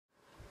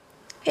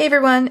Hey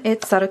everyone,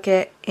 it's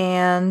Saruke,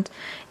 and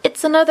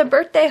it's another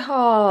birthday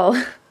haul!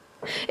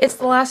 It's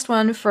the last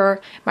one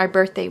for my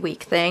birthday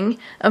week thing.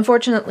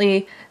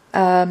 Unfortunately,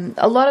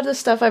 a lot of the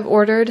stuff I've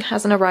ordered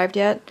hasn't arrived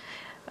yet.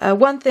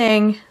 One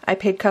thing I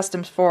paid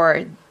customs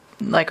for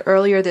like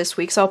earlier this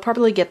week, so I'll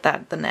probably get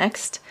that the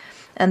next.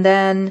 And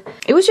then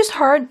it was just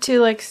hard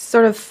to like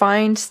sort of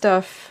find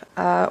stuff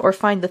or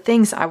find the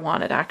things I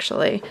wanted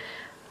actually.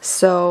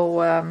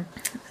 So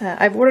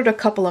I've ordered a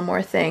couple of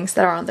more things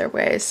that are on their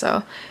way.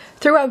 So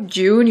throughout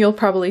June, you'll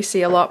probably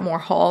see a lot more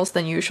hauls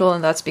than usual,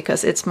 and that's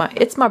because it's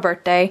my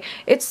birthday.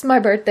 It's my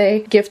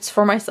birthday gifts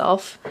for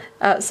myself.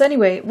 So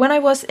anyway, when I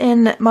was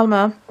in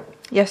Malmö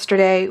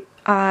yesterday,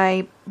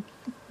 I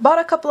bought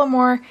a couple of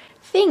more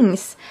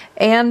things,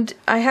 and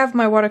I have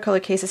my watercolor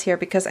cases here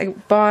because I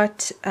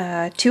bought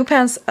 2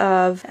 pans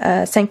of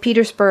St.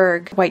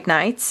 Petersburg White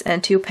Nights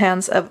and 2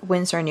 pans of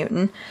Winsor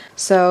Newton.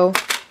 So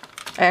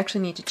I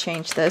actually need to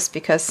change this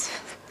because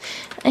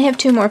I have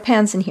 2 more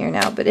pans in here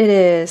now, but it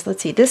is,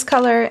 let's see, this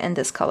color and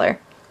this color.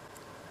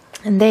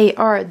 And they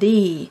are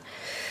there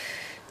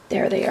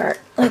they are.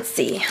 Let's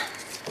see.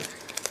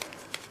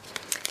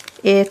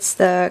 It's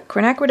the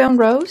Quinacridone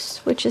Rose,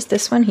 which is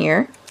this one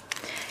here.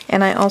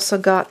 And I also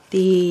got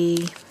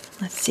the,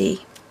 let's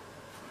see,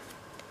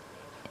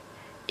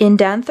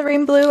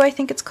 Indantharine Blue, I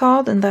think it's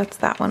called, and that's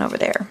that one over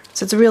there.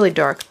 So it's a really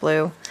dark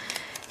blue.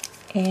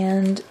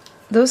 And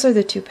those are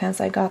the 2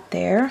 pens I got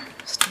there.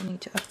 Still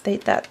need to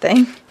update that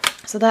thing.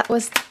 So that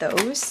was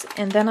those.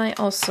 And then I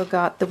also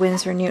got the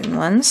Winsor Newton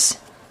ones,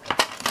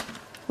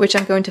 which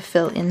I'm going to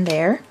fill in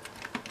there.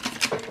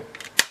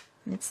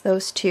 And it's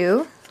those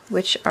 2,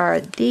 which are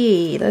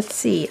the, let's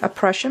see, a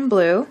Prussian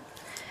Blue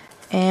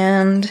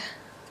and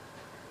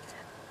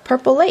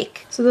Purple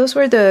Lake. So those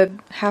were the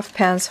half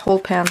pans, whole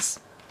pans,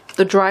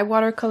 the dry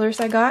watercolors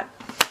I got.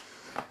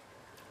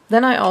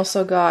 Then I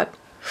also got,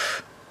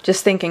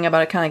 just thinking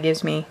about it kind of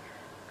gives me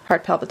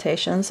heart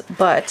palpitations,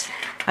 but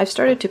I've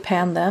started to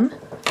pan them.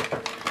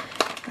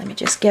 Let me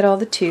just get all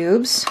the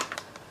tubes.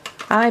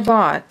 I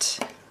bought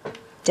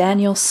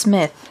Daniel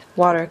Smith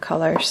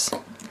watercolors.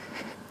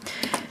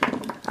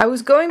 I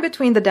was going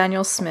between the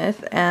Daniel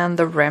Smith and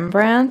the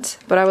Rembrandt,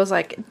 but I was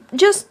like,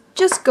 just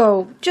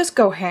go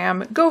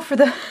ham. Go for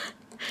the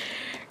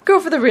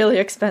really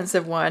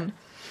expensive one.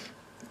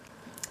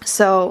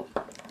 So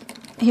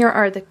here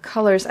are the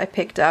colors I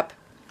picked up.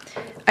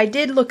 I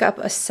did look up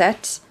a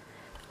set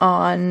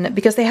on,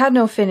 because they had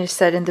no finished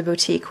set in the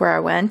boutique where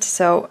I went,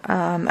 so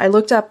I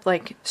looked up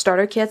like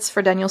starter kits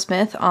for Daniel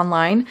Smith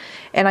online,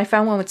 and I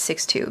found one with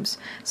 6 tubes.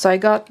 So I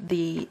got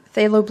the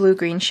Phthalo Blue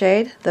Green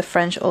shade, the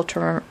French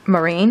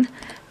Ultramarine,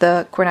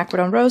 the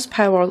Quinacridone Rose,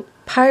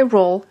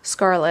 Pyrrole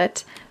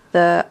Scarlet,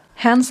 the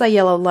Hansa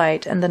Yellow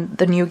Light, and then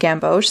the new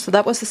Gamboge. So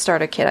that was the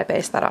starter kit I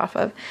based that off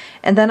of.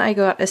 And then I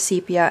got a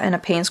Sepia and a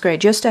Payne's Gray,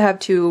 just to have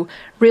 2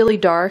 really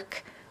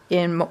dark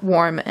in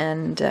warm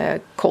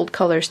and cold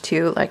colors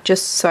too, like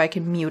just so I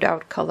can mute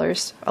out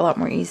colors a lot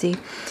more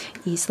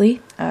easily.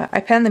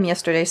 I panned them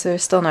yesterday, so they're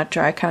still not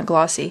dry, kind of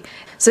glossy.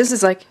 So this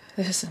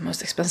is the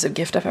most expensive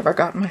gift I've ever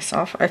gotten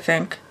myself, I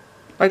think.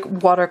 Like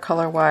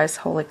watercolor wise,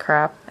 holy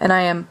crap. And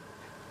I am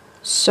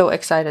so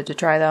excited to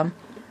try them.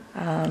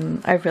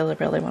 I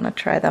really want to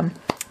try them.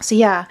 So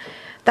yeah,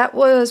 that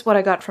was what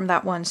I got from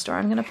that one store.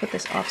 I'm gonna put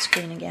this off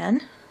screen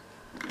again.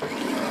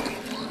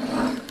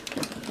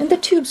 And the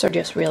tubes are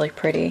just really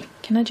pretty.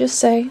 Can I just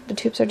say, the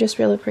tubes are just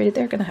really pretty.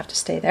 They're gonna have to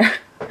stay there.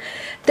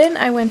 Then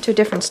I went to a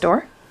different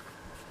store.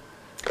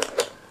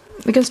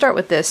 We can start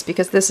with this,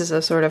 because this is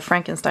a sort of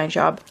Frankenstein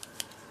job.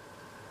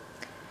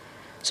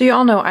 So you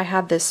all know I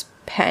had this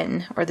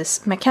pen, or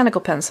this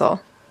mechanical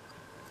pencil,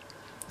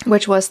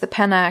 which was the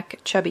Penac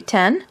Chubby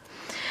 10,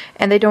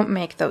 and they don't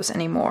make those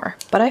anymore.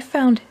 But I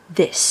found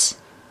this,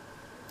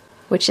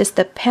 which is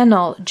the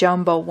Penol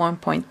Jumbo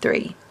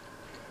 1.3.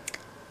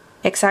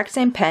 Exact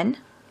same pen,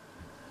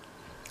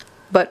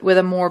 but with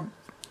a more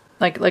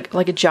like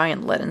a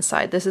giant lid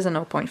inside. This is an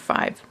 0.5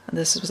 and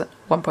this was a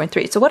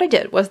 1.3. So what I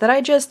did was that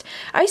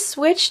I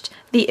switched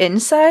the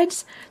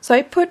insides. So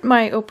I put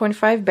my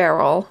 0.5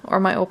 barrel or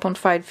my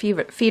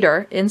 0.5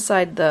 feeder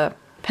inside the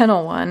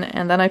Penol one,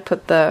 and then I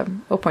put the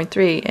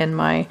 0.3 in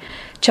my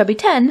Chubby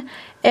 10,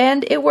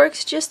 and it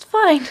works just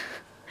fine.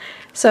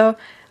 So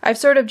I've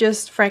sort of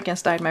just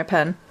Frankensteined my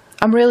pen.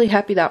 I'm really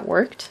happy that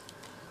worked.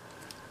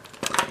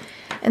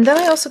 And then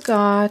I also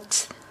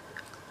got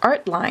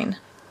Artline,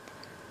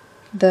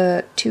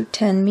 the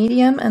 210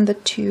 medium and the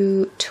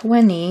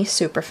 220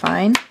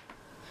 superfine.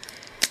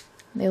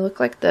 They look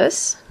like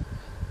this.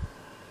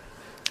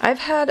 I've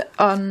had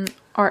an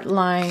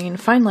Artline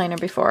fine liner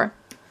before,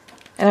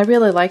 and I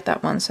really like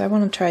that one, so I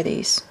want to try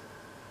these.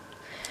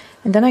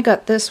 And then I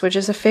got this, which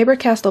is a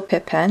Faber-Castell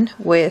Pitt pen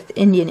with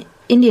Indian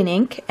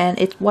ink, and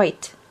it's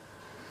white.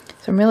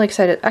 So I'm really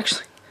excited.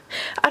 Actually,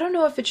 I don't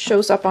know if it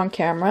shows up on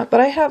camera,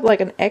 but I have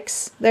like an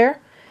X there.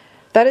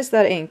 That is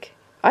that ink.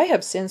 I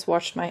have since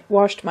washed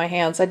my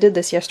hands. I did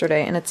this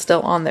yesterday and it's still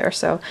on there,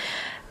 so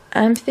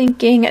I'm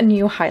thinking a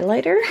new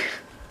highlighter.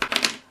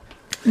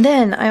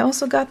 Then I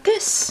also got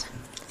this.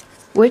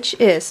 which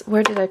is,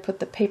 where did I put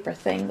the paper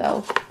thing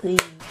though?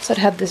 So it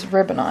had this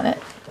ribbon on it.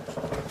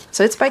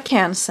 So it's by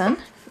Canson.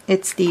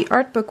 It's the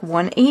Artbook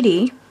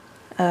 180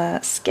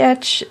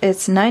 sketch.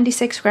 It's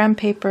 96 gram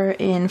paper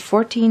in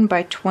 14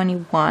 by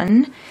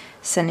 21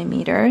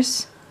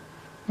 centimeters,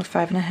 or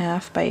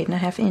 5.5 by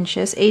 8.5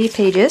 inches, 80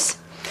 pages.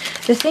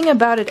 The thing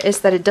about it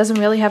is that it doesn't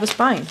really have a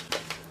spine.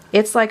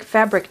 It's like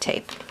fabric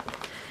tape.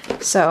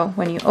 So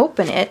when you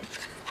open it,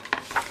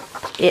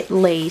 it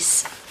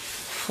lays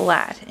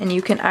flat, and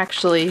you can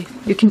actually,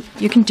 you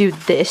can do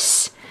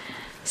this.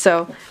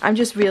 So I'm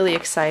just really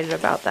excited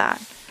about that.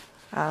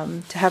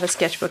 To have a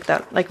sketchbook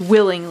that, like,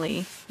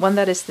 willingly, one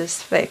that is this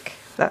thick,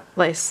 that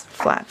lays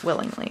flat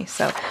willingly.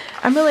 So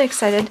I'm really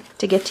excited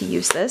to get to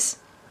use this.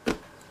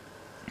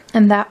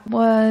 And that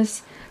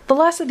was the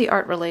last of the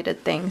art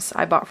related things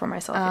I bought for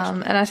myself.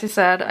 And as I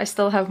said, I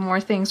still have more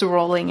things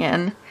rolling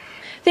in.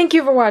 Thank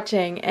you for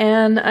watching,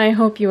 and I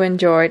hope you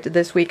enjoyed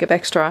this week of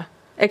extra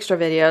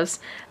videos.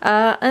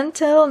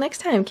 Until next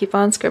time, keep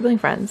on scribbling,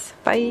 friends.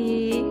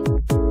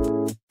 Bye!